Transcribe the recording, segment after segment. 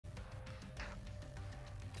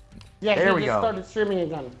Yeah, there he we just go. started streaming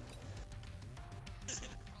again.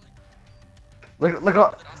 Look at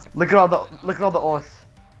all the os.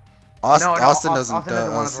 Austin doesn't. Austin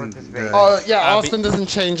doesn't want us to participate. Oh yeah, Austin doesn't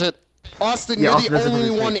change it. Austin, Yeah, you're Austin the doesn't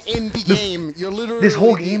only participate. one in the game. You're literally This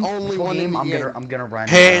whole the game, only one in the game. I'm gonna run.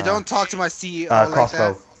 Hey, don't talk to my CEO like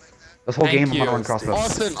crossbow. that. This whole Thank game, I'm you. gonna run crossbow.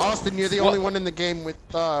 Austin, you're the only one in the game with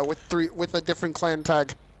a different clan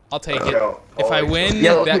tag. I'll take it. If I win,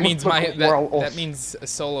 Yeah, that look, means look, my look, we're all that us. means a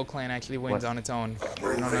solo clan actually wins on its own. I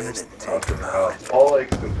don't understand. All like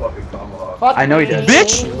the fucking tomahawk. I know he does.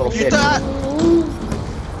 Bitch! You little You bitch. thought?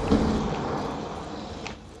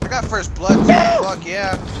 I got first blood, too. Fuck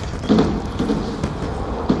yeah.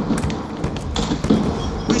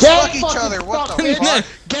 We stuck each other. What the fuck?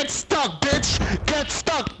 Get stuck, bitch! Get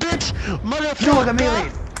stuck, bitch! Motherfucker! No, I got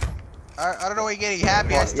melee. I don't know why you're getting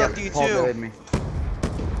happy. I stuck you Paul too. delayed me.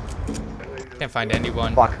 Can't find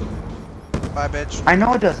anyone. Fuck. Bye, bitch. I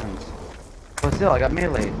know it doesn't. But still, I got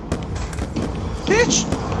melee. Bitch!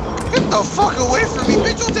 Get the fuck away from me,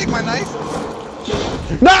 bitch! Don't take my knife.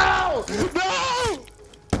 No! No!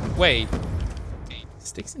 Wait.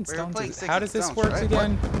 Sticks and We were stones. playing Sticks How and does this Stones, work right?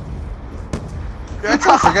 again? Dude, I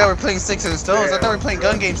totally forgot we're playing Sticks and Stones. I thought we were playing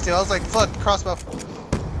gun games still. I was like, fuck, crossbow.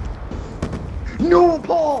 No,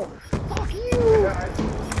 Paul! Fuck you!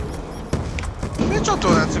 Bitch, don't do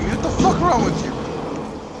that to me. What the fuck wrong with you?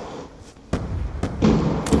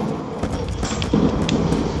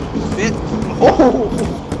 Bitch. Oh!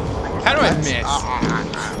 How do I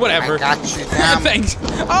miss? Whatever. I got you, damn. Thanks.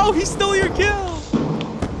 Oh, he stole your kill.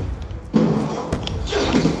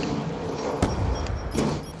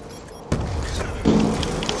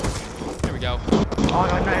 There we go. Oh,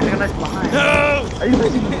 I got a knife behind. No! Are you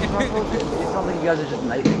guys using crossbows? It sounds like you guys are just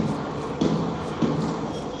knifing.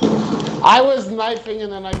 I was knifing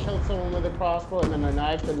and then I killed someone with a crossbow and then I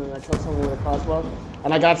knifed and then I killed someone with a crossbow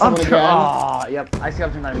and I got someone again. Oh, yep. I see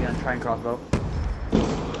option knife again. Try and crossbow.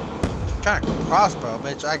 Kind of crossbow,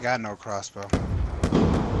 bitch. I got no crossbow.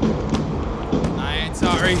 I ain't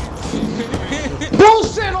sorry.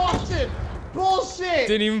 Bullshit, Austin! Bullshit!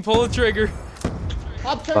 Didn't even pull a trigger.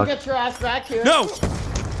 I'm trying to get your ass back here. No!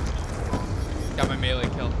 Got my melee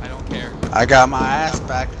kill. I don't care. I got my ass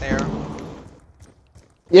back there.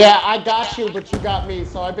 Yeah, I got you, but you got me.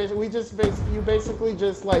 So you basically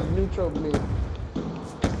just like neutraled me.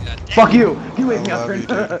 Fuck you! You wake me I up, love you,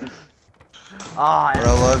 friend. dude. Ah, Bro,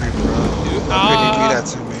 I love you, bro. How could you do that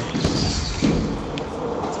to me?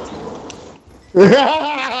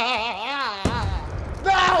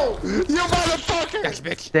 No! You motherfucker! Gotcha,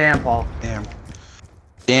 bitch. damn, Paul. Damn.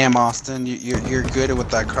 Damn, Austin, you're good with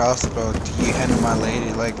that crossbow. Do you handle my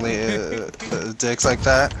lady like dicks like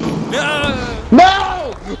that? No!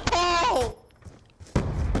 No! Paul!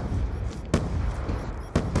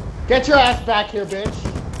 Get your ass back here, bitch.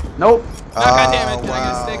 Nope. Oh, God damn it. Did I get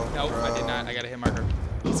a wow, stick? Nope, I did bro. not. I got a hit marker.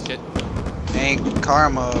 Piece of shit. Ain't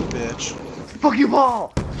karma, bitch. Fuck you,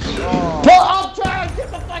 Paul! Paul, I'm trying to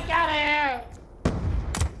get the fuck out of here!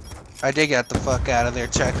 I did get the fuck out of there,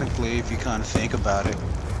 technically, if you kind of think about it.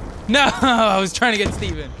 No! I was trying to get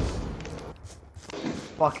Steven.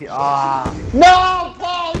 Fuck you. Ah. No,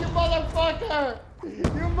 Paul, you motherfucker! You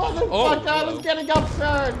motherfucker, Oh, I was getting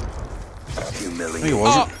upturned! He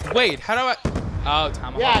wasn't. Oh, wait. How do I... Oh,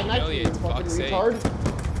 Tomahawk. Yeah, I knifed you, humiliate, you fucking fuck's sake. retard.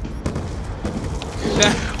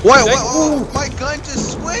 What? Oh, my gun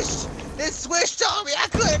just switched! It switched on me! I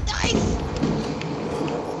couldn't knife!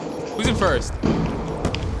 Who's in first?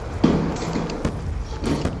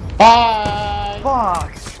 Bye!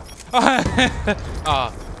 Fuck.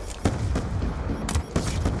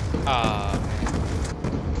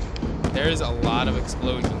 There's a lot of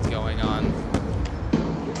explosions going on.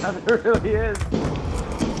 There really is.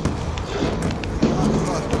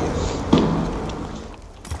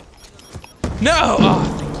 No!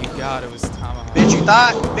 Oh, thank you God, it was Tomahawk. Bitch, you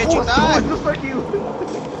thought? Bitch, you Oh, thought? just like you.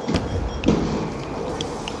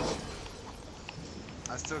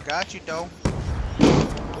 I still got you, though.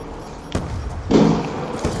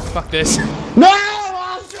 Fuck this. No!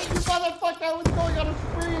 Austin, you motherfucker, I was going on a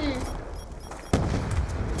spree!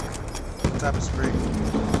 What type of spree?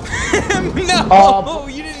 No!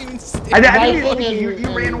 You didn't even stick. I didn't even look fucking- at you. You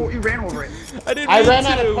ran over it. I didn't I mean ran to.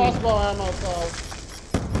 out of crossbow ammo, so...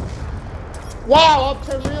 Wow,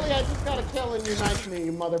 Upturn, really? I just got a kill and you knifed me,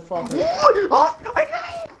 you motherfucker. Oh,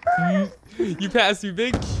 I You passed me,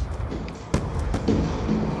 big.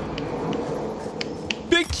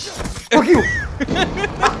 Big. Fuck you.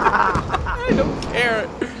 I don't care.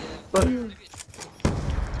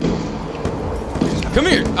 Come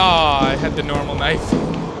here. Oh, I had the normal knife.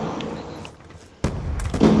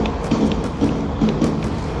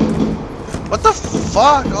 What the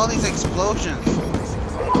fuck? All these explosions.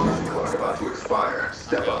 Clock about to expire.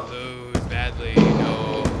 Step up. Lose badly.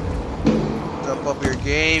 No. Step up your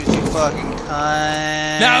games, you fucking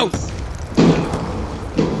cunt. No!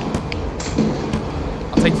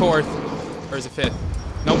 I'll take fourth. Or is it fifth?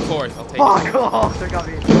 No, fourth. I'll take Fuck it. off! They got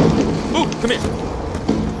me. Ooh, come here.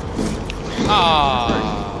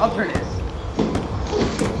 Ah. I'll turn this.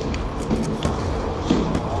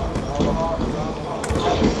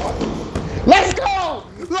 Let's go!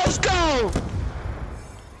 Let's go!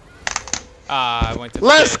 I went to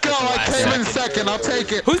Let's fifth go! at the I last came in second. second. I'll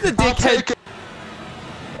take it. Who's the I'll take dickhead? it.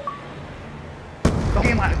 I'll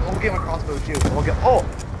get my crossbow too. Oh!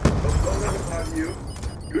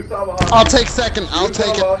 You tomahawk. I'll take second. I'll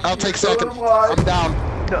take it. I'll take second. I'm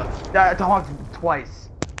down. That tomahawk twice.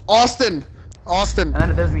 Austin. Austin. And then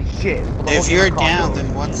it does me shit. If you're down,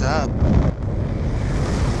 then what's up?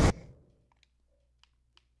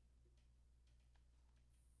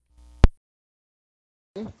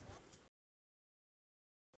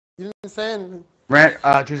 You didn't say anything.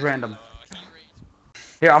 Choose random.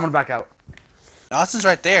 Here, I'm gonna back out. Austin's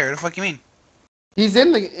right there. What the fuck you mean? He's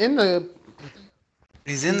in the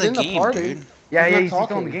He's in He's the in the game, party. dude. Yeah, He's not he's still in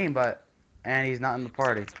talking. the game, and he's not in the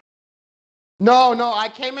party. No, I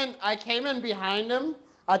came in behind him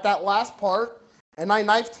at that last part, and I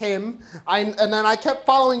knifed him. And then I kept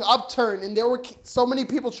following Upturn, and there were so many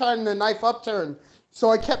people trying to knife Upturn,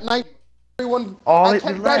 so I kept knifing everyone. Oh, I it-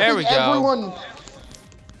 kept There we knifing go. everyone.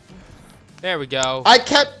 There we go. I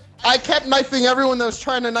kept knifing everyone that was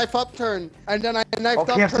trying to knife Upturn, and then I knifed Oh,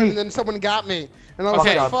 Upturn, KFC. and then someone got me, and I was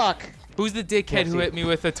Okay. like, "Fuck." Who's the dickhead who KFC. hit me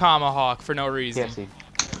with a tomahawk for no reason? KFC.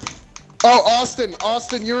 Oh,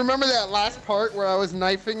 Austin, you remember that last part where I was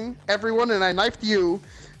knifing everyone, and I knifed you,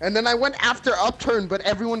 and then I went after Upturn, but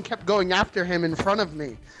everyone kept going after him in front of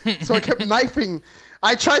me, so I kept knifing.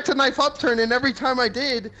 I tried to knife Upturn, and every time I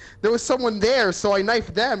did, there was someone there, so I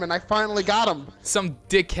knifed them, and I finally got him. Some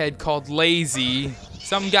dickhead called Lazy.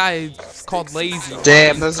 Some guy called Lazy.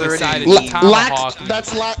 Damn, those are decided already to tomahawk me.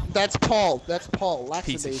 That's Paul. That's Paul.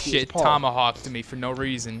 Piece of Laxadaisy is shit Paul. tomahawked me for no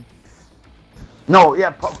reason. No, yeah,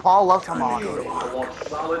 Paul loves tomahawk. I want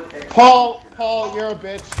solid and Paul, you're a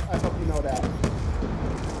bitch. I hope you know that.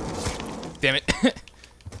 Damn it.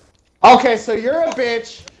 Okay, so you're a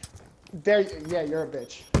bitch. Yeah, you're a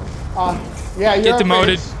bitch. Yeah, you're Get a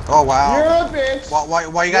demoted. bitch. Oh wow. You're a bitch.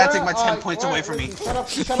 Why you gotta You're take my 10 points away wait, from me? listen, shut up,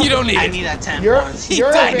 shut You up. don't need I it. need that 10 You're- points. you're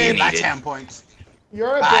a I bitch. need that Need it. 10 points.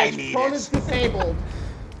 You're a I bitch. need Prone it. is disabled.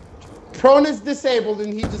 Prone is disabled,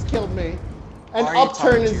 and he just killed me. And Why are you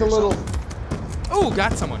Upturn talking to is a little. Ooh,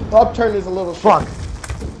 got someone. Upturn is a little. Fuck.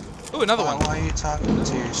 Ooh, another one. Why are you talking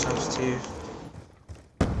to yourself, Steve?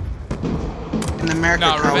 In America,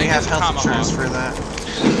 No, Carl, we revenge have is health tomahawk. insurance for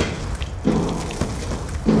that.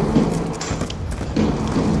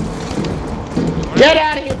 Get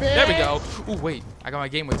out of here, bitch! There we go. Ooh, wait. I got my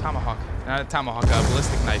game with tomahawk. Not a tomahawk, a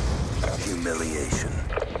ballistic knife. Humiliation.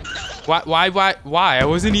 Why? I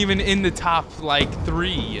wasn't even in the top, like,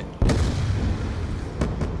 3.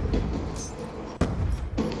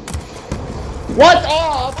 What?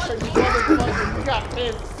 Oh, Upturn, you motherfucker, you got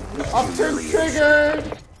pissed. Upturn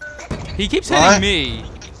triggered. He keeps What? hitting me.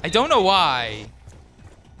 I don't know why.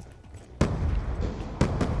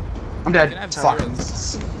 I'm Can I dead. have Fuck.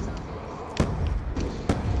 zeros?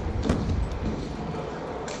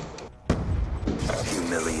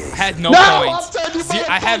 Humiliation. I had no, No, points. Upturn, you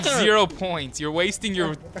I have motherfucker. 0 points. You're wasting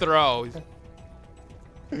your throws.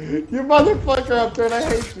 You motherfucker, Upturn, I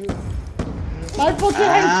hate you. I fucking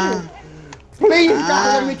hate you. Please,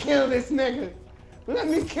 God, let me kill this nigga. Let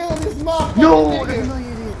me kill this motherfucker. No,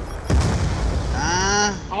 nigga.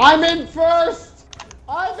 Ah, I'm in first.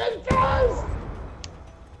 I'm in first.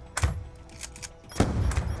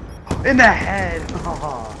 In the head.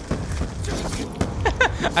 Oh.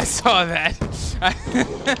 I saw that.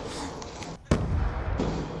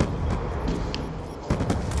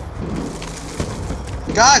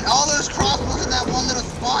 God, all those crossbows in that one little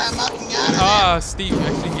spot. I'm knocking out of it. Oh, Steve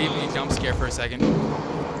actually gave me a jump scare for a second.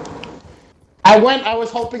 I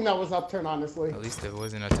was hoping that was Upturn, honestly. At least it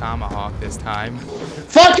wasn't a tomahawk this time.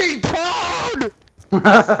 Fucking Prone!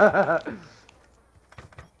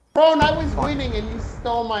 Prone, I was winning and you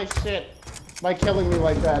stole my shit by killing me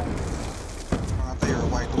like that. I thought you were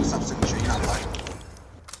white. Don't stop saying shit. You're not white.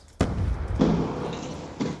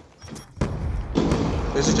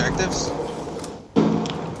 There's objectives.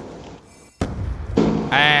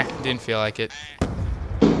 Didn't feel like it.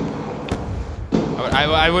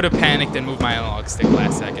 I would have panicked and moved my analog stick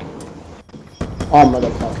last second. Oh,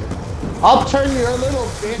 motherfucker. Upturn your little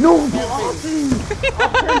bitch. No,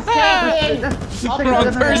 Upturn camping.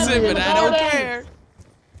 Wrong person, but I don't care.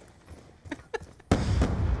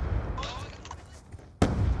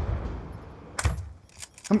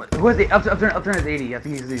 Who is it? Upturn is 80. I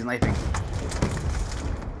think he's knifing.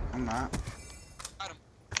 I'm not.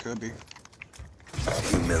 Could be.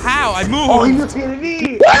 How? I moved! Oh, he just hit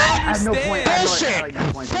me! I had no point. I had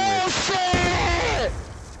no point.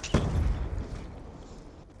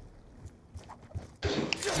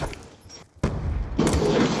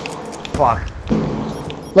 Fuck.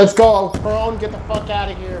 Let's go, prone. Get the fuck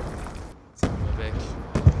out of here. Son of a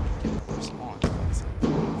bitch. Spawn.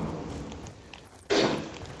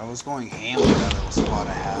 I was going ham with that little spot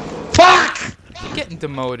I had. Fuck! I'm getting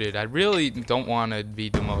demoted. I really don't want to be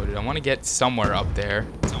demoted. I want to get somewhere up there.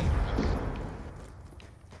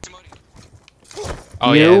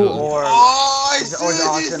 Oh You yeah. or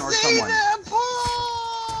Austin or someone.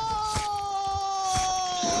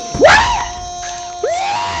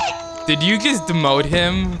 Did you just demote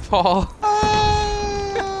him, Paul?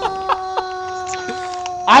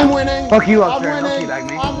 I'm winning. Fuck you, I'm Upturn. Don't winning. teabag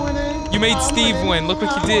me. I'm winning. You made I'm Steve winning. win. Look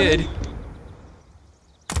what you I'm did. winning.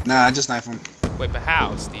 Nah, I just knife him. Wait, but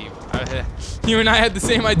how, Steve? You and I had the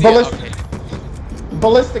same idea. Okay.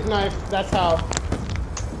 Ballistic knife. That's how.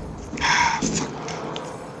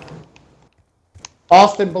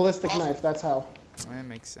 Austin ballistic knife. That's how. That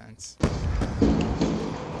makes sense.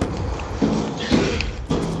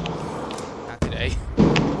 Not today.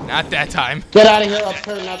 Not that time. Get out of here,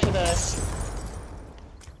 Upturn. Not today.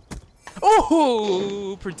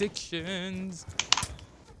 Oh, predictions.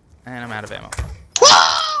 And I'm out of ammo.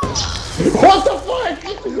 What the fuck?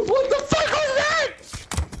 What the fuck was that?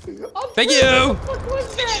 Thank you. What the fuck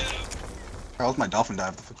was that? That was my dolphin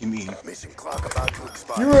dive. The fuck you mean? Mission clock about to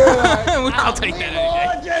expire. I'll take that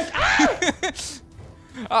any day.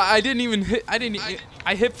 I didn't even hit.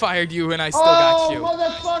 I hip fired you and I still got you.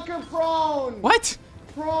 Motherfucker, prone. What?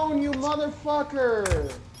 Prone, you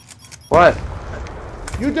motherfucker. What?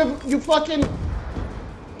 You fucking.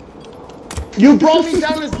 You brought me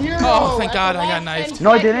down to 0. Oh, thank at God the I got last knifed. 10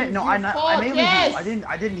 No, I seconds, didn't. No, you I fuck, meleeed yes. you.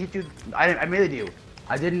 I didn't hit you. I meleeed you.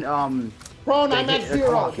 I didn't. Prone, I'm at Come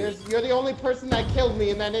 0. on. You're the only person that killed me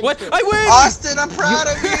in that instant. What? I win. Austin, I'm proud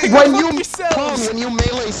of you! When you yourselves. when you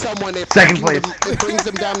melee someone, it Second fucking- place. it brings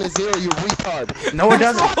them down to 0. You retard. No, it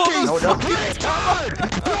doesn't. Fucking No, it doesn't. retard.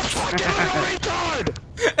 You fucking retard.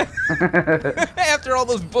 After all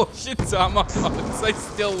those bullshit summons, I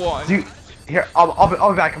still won. Dude, here, I'll be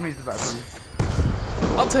back. I'm gonna use the bathroom.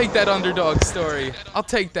 I'll take that underdog story. I'll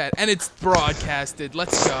take that, and it's broadcasted.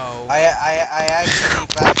 Let's go. I actually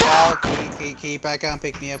back out. Can you back out and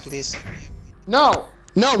pick me up, please? No,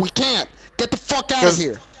 we can't. Get the fuck out of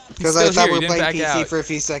here. Because still I thought here, we you were didn't playing back PC out. for a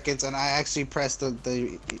few seconds, and I actually pressed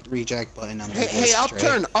the reject button on the Hey,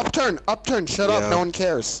 Upturn, shut up. Yeah. No one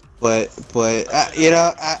cares. But you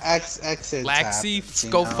know, exit.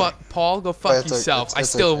 Laxi, go fuck Paul. Go fuck But it's yourself. I it's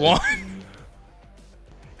still okay. won.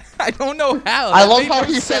 I don't know how. I That love made how no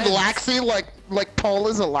he said sense. laxy like Paul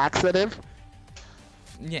is a laxative.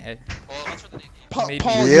 Yeah. Paul, Maybe.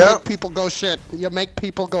 you Yep. make people go shit. You make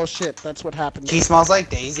people go shit. That's what happens. He smells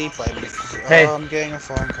like Daisy. Play me. Hey. Oh, I'm getting a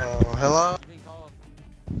phone call. Hello.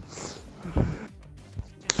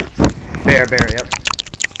 Bear, yep.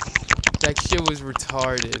 That shit was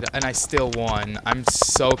retarded, and I still won. I'm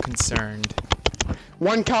so concerned.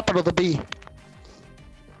 One capital the B.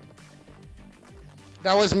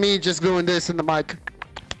 That was me just doing this in the mic.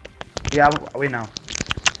 Yeah, we know.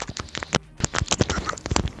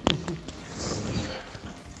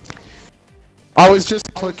 I was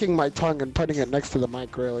just clicking my tongue and putting it next to the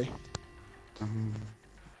mic, really.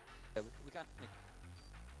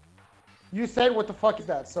 You said what the fuck is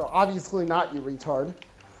that? So obviously not, you retard.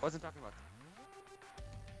 Wasn't talking about.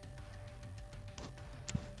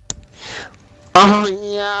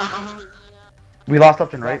 Yeah. We lost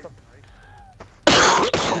Upton, right?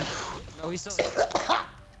 No, he's still.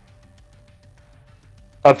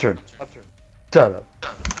 Upturn. Shut up.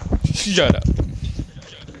 Shut up.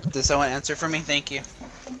 Did someone answer for me? Thank you.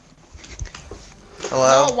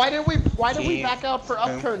 Hello. No, why did we He- back out for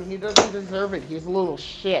Upturn? He doesn't deserve it. He's a little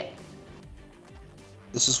shit.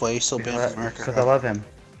 This is why you're so banned from America. Because I love him.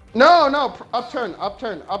 No,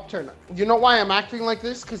 Upturn. You know why I'm acting like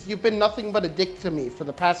this? Because you've been nothing but a dick to me for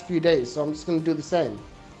the past few days, so I'm just gonna do the same.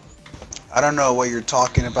 I don't know what you're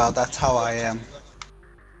talking about. That's how I am.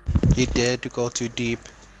 You did go too deep.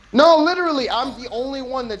 No, literally, I'm the only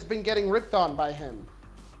one that's been getting ripped on by him.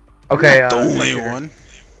 Okay, The only Trigger. one.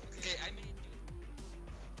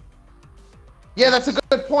 Yeah, that's a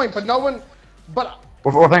good point, but no one. But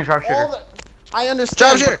We're playing all Sharpshooter. the I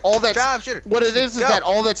understand, Drop but all that's Drop shooter. what it is Go. that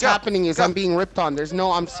all that's Go. happening is Go. I'm being ripped on. There's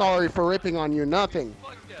no I'm sorry for ripping on you, nothing.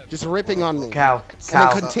 Just ripping on me. Cow. And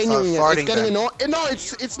Cow. then continuing Start it. It's farting getting then. annoying. No,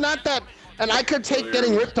 it's not that. And I could take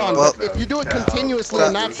getting ripped on, Well- but if you do it continuously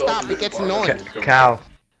and not stop, it gets annoying. Cow.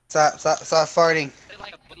 Stop farting.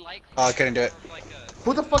 Oh, I couldn't do it.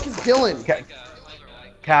 Who the fuck is Dylan?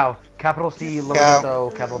 Cow. Capital C, Cow. lowercase O,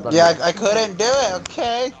 capital W. Yeah, I couldn't do it,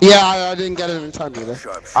 okay? Yeah, I didn't get it in time either.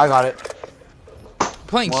 I got it.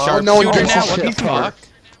 Playing Well, sharpshooter no one now. gives a What the shit. fuck?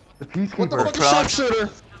 The What the Peacekeeper. fuck is sharpshooter?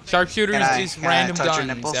 Sharpshooter Can is I- just can I random touch your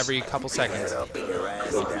guns nipples? every couple seconds.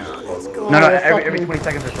 No, every 20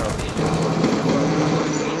 seconds or so.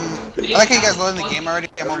 I like how you guys loading the game already.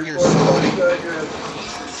 I'm over here loading.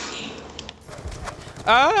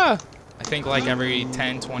 Ah! I think like every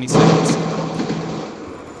 10, 20 seconds.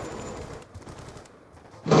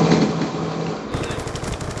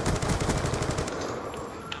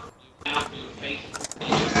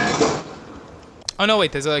 Oh no,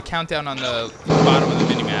 wait, there's a countdown on the bottom of the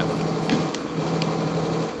minimap.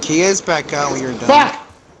 He is back out when you're done. Fuck!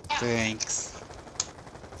 Thanks.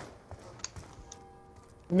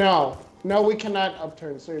 No. No, we cannot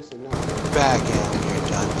upturn. Seriously, no. Back out when you're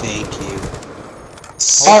done. Thank you.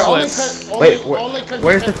 Alright, Hold only clip. 'cause- Wait, only 'cause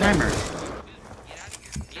where's you the said timer?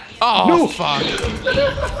 Oh, fuck.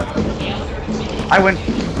 I went.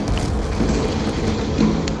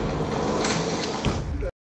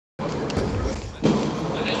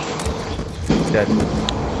 Dead.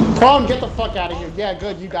 Tom, get the fuck out of here. Yeah,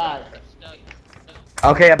 good, you died.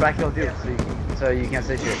 Okay, but I killed you, so you can't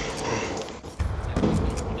say shit.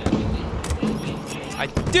 I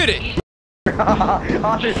did it!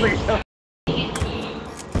 Honestly,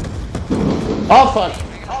 Oh, fuck.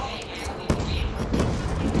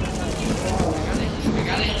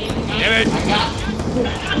 Damn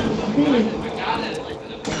it!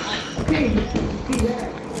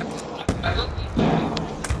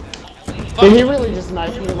 Did he really just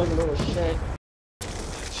knife me like a little shit?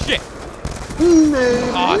 Shit!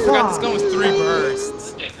 Oh, I forgot this gun was 3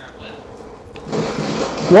 bursts.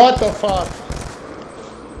 What the fuck?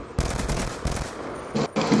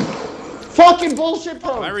 Fucking bullshit, Am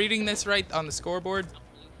I bro. reading this right on the scoreboard?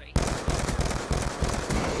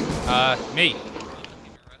 Me.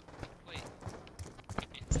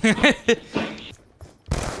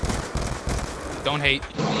 Don't hate.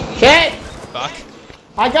 Shit! Fuck.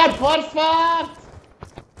 I got butt fucked!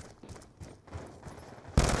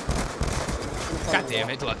 God damn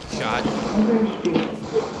it, lucky shot.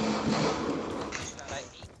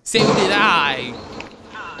 So did I.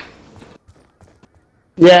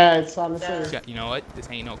 Yeah, it's honestly. Yeah, you know what? This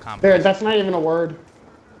ain't no comedy. There, that's not even a word.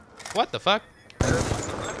 What the fuck?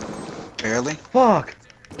 Barely. fuck.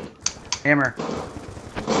 Hammer.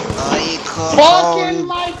 Fucking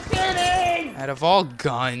my titty! Out of all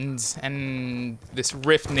guns, and this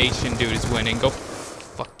Rift Nation dude is winning. Go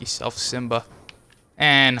fuck yourself, Simba.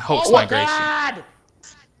 And hoax Oh, migration. God!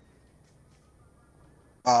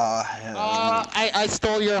 Hell. I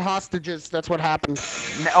stole your hostages. That's what happened.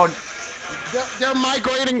 Oh, They're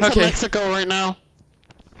migrating to Okay. Mexico right now.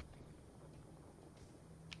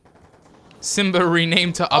 Simba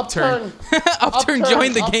renamed to Upturn. Upturn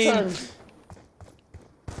joined the game. Upturn.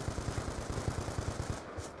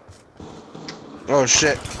 Oh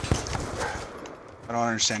shit. I don't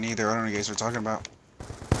understand either. I don't know what you guys are talking about.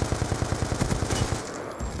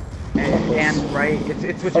 and right,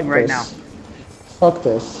 it's switching right now. Fuck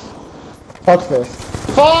this. Fuck this.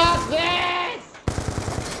 Fuck this!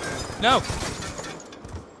 No.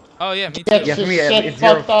 Oh yeah, me too. Get Yeah, your for me, shit it's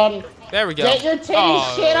zero. fucked on. There we go. Get your titty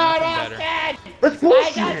Oh, shit on, nothing better. Austin! Let's I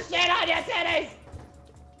bullshit got it. shit on your titties!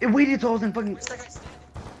 It waited till I was in fucking.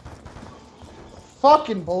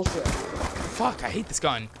 Fucking bullshit. Fuck, I hate this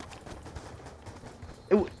gun.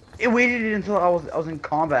 It waited until I was in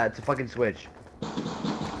combat to fucking switch.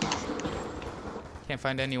 Can't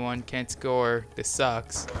find anyone, can't score. This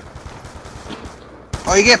sucks.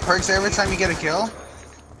 Oh, you get perks every time you get a kill?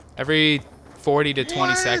 Every 40 to 20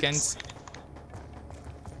 What? seconds.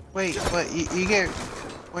 Wait, but you get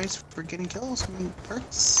points for getting kills? I mean,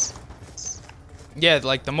 perks? Yeah,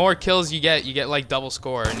 like the more kills you get like double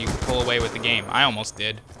score and you can pull away with the game. I almost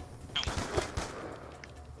did.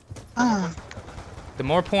 Ah. The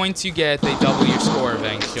more points you get, they double your score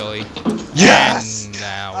eventually. Yes! And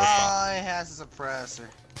now we're fucked. Oh, it has a suppressor.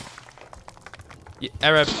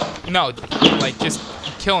 Yeah, no, like just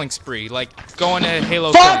killing spree. Like going to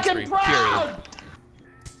Halo killing spree. Fucking proud! Period.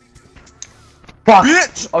 Fuck.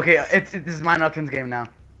 Bitch! Okay, this is my Upturn's game now.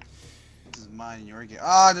 This is mine, your game.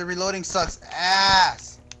 Ah, the reloading sucks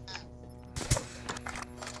ass!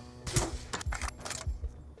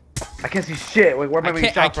 can't see shit. Wait, where am I being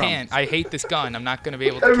I shot from? can't. I hate this gun. I'm not gonna be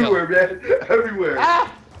able to kill. Everywhere, man. Everywhere.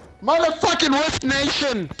 Ah! Motherfucking Rift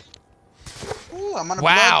Nation! Ooh, I'm on a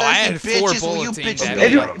Wow, I bloodthirsty had 4 bitches. Will you bullets aimed bitches at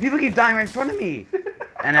be- me. People keep dying right in front of me.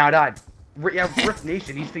 And now I died. Yeah, Rift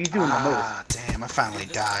Nation, he's doing the most. Ah, damn, I finally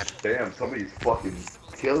died. Damn, somebody's fucking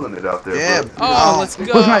killing it out there. Yeah, bro. Oh, No. let's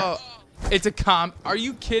Where's go. my- It's a comp. Are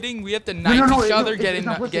you kidding? We have to knife no, each no, other. it's Get in.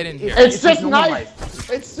 not- listen, Get in here. It's It's just just normal knife!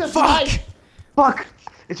 It's just Fuck. knife! Fuck!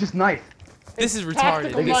 It's just knife. This is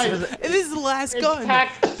tactical retarded. knife. This is the last It's gun.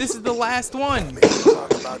 tact- This is the last one.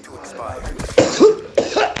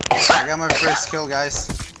 I got my first kill, guys.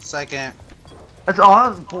 Second. That's all.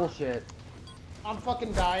 That's bullshit. I'm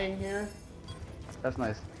fucking dying here. That's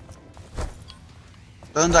nice.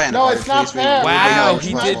 Don't die in No, the it's fire, not please. fair. Wow, I'm he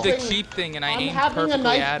sniping. did the keep thing, and I I'm aimed having a perfectly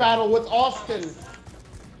knife at him. battle with Austin.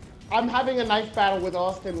 I'm having a knife battle with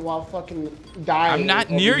Austin while fucking dying. I'm not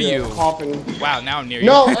over near here, you. Coughing. Wow, now I'm near you.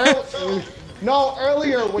 No, no,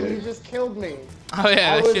 earlier when you just killed me. Oh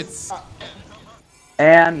yeah, I that was, shit's.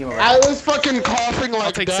 And you know I was fucking coughing like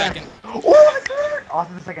I'll take that. second. Oh, my god!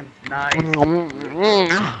 Austin the second. Nice. Yep. Oh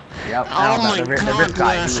my the God, rip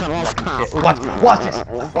guy. yes, He I was lost fucking shit. count. Watch this.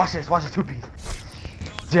 Watch this. Watch this. 2-piece.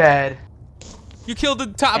 Dead. You killed the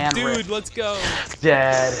top And dude. rip. Let's go.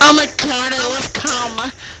 Dead. Oh my God, it was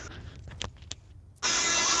cum.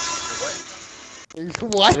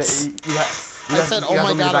 What? I said, oh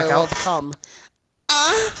my God, I love cum.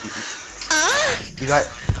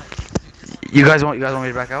 You guys want me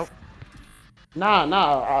to back out? Nah,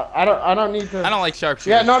 I don't need to. I don't like sharpshooters.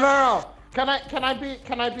 Yeah, no. Can I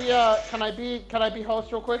be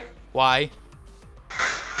host real quick? Why?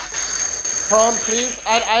 Prone, please.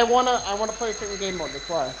 I wanna play a certain game mode. That's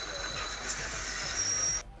why.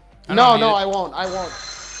 I No, don't need it. I won't. I won't.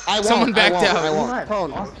 Someone backed out. I won't.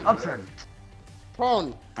 Prone. Upturn.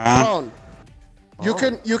 Prone. Huh? Prone. You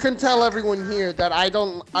can tell everyone here that I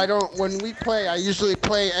don't when we play I usually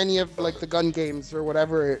play any of like the gun games or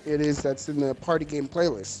whatever it is that's in the party game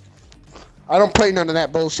playlist. I don't play none of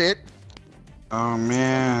that bullshit. Oh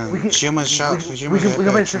man. We can play Search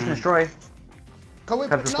and Destroy. Can we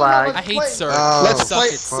Capture no, flag. let's I hate play- Surf. Oh, Let's Suck play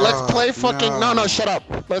it, Surf. let's play fucking no. no, shut up.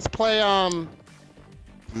 Let's play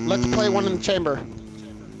let's play one in the chamber.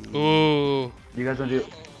 Ooh. You guys wanna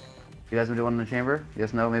do one in the chamber?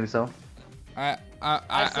 Yes, no, maybe so. I say I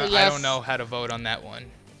yes. don't know how to vote on that one.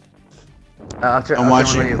 I'm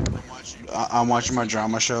watching my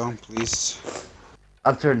drama show, please.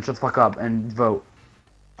 Upturn, shut the fuck up and vote.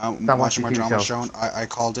 I'm Stop watching watching my TV drama show. show. I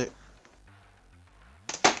called it.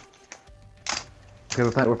 Okay,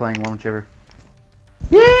 we're playing one in chamber.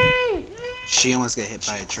 She almost got hit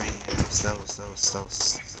by a train. So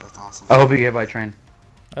awesome. I hope you get hit by a train.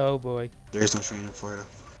 Oh boy. There is no train in Florida.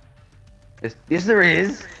 Yes, there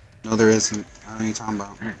is. No, there isn't. I don't know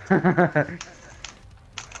what you're talking about.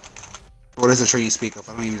 What is the train you speak of?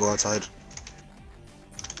 I don't even go outside.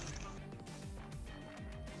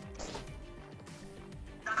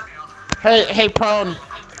 Hey, Prone.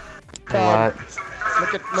 What?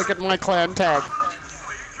 Look at my clan tag.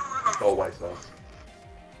 Oh, white sauce.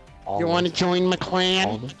 You want to join my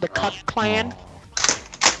clan? The Cut Clan?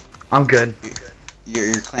 I'm good.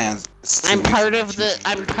 Your clan's. I'm part of the